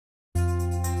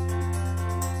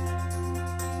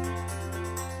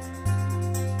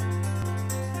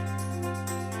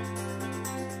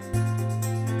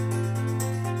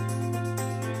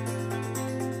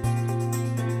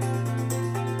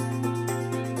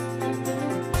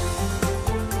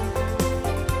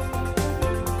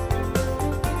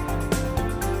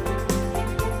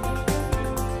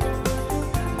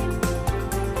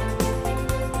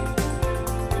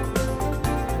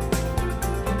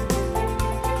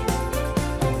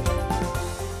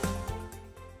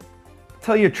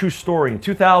tell you a true story. In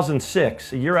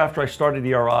 2006, a year after I started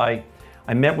ERI,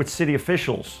 I met with city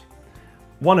officials.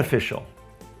 One official,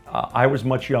 I was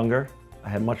much younger, I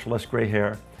had much less gray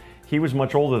hair. He was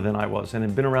much older than I was and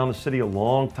had been around the city a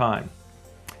long time.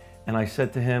 And I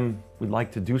said to him, we'd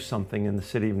like to do something in the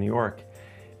city of New York.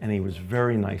 And he was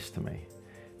very nice to me.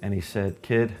 And he said,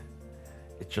 kid,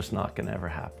 it's just not gonna ever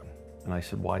happen. And I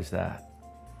said, why is that?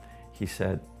 He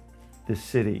said, this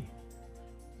city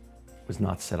was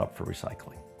not set up for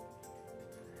recycling.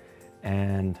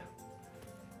 And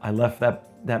I left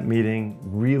that meeting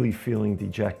really feeling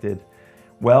dejected.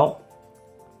 Well,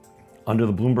 under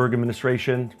the Bloomberg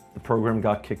administration, the program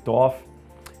got kicked off.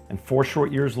 And 4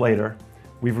 short years later,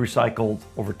 we've recycled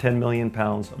over 10 million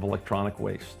pounds of electronic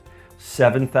waste.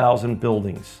 7,000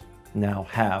 buildings now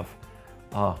have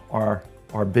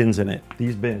our bins in it,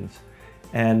 these bins.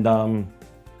 And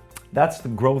that's the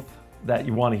growth that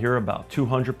you want to hear about.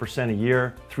 200% a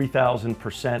year,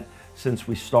 3,000% since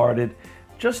we started.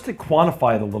 Just to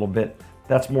quantify it a little bit,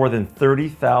 that's more than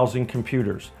 30,000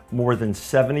 computers, more than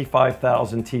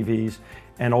 75,000 TVs,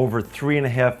 and over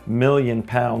 3.5 million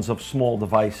pounds of small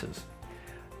devices.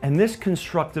 And this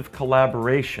constructive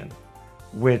collaboration,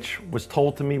 which was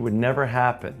told to me would never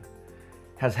happen,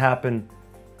 has happened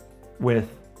with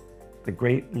the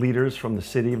great leaders from the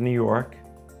city of New York.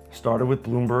 Started with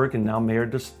Bloomberg and now Mayor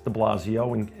de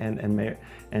Blasio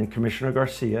and Commissioner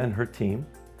Garcia and her team.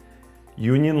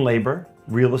 Union labor,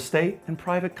 real estate, and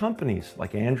private companies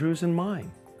like Andrews and mine.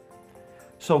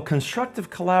 So constructive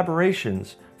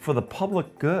collaborations for the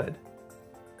public good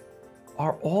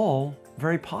are all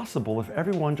very possible if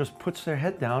everyone just puts their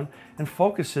head down and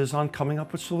focuses on coming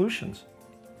up with solutions.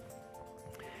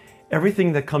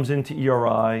 Everything that comes into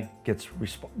ERI gets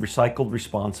recycled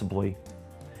responsibly,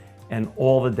 and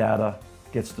all the data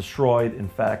gets destroyed. In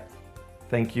fact,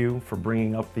 thank you for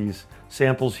bringing up these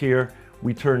samples here.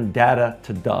 We turn data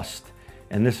to dust,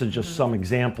 and this is just some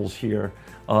examples here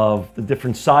of the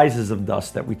different sizes of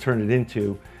dust that we turn it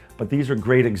into, but these are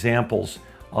great examples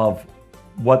of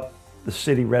what the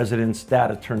city residents'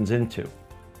 data turns into.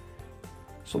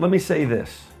 So let me say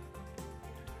this: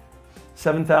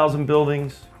 7,000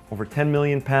 buildings, over 10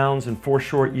 million pounds in 4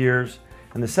 short years,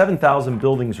 and the 7,000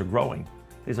 buildings are growing.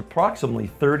 There's approximately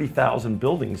 30,000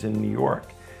 buildings in New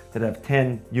York that have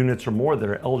 10 units or more that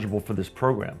are eligible for this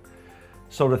program.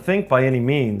 So to think by any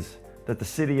means that the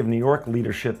City of New York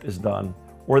leadership is done,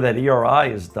 or that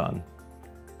ERI is done,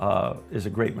 is a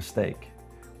great mistake.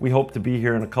 We hope to be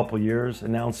here in a couple years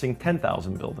announcing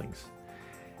 10,000 buildings.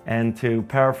 And to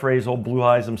paraphrase old Blue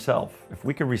Eyes himself, if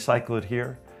we can recycle it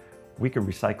here, we can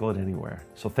recycle it anywhere.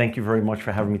 So thank you very much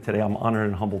for having me today. I'm honored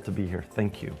and humbled to be here.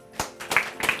 Thank you.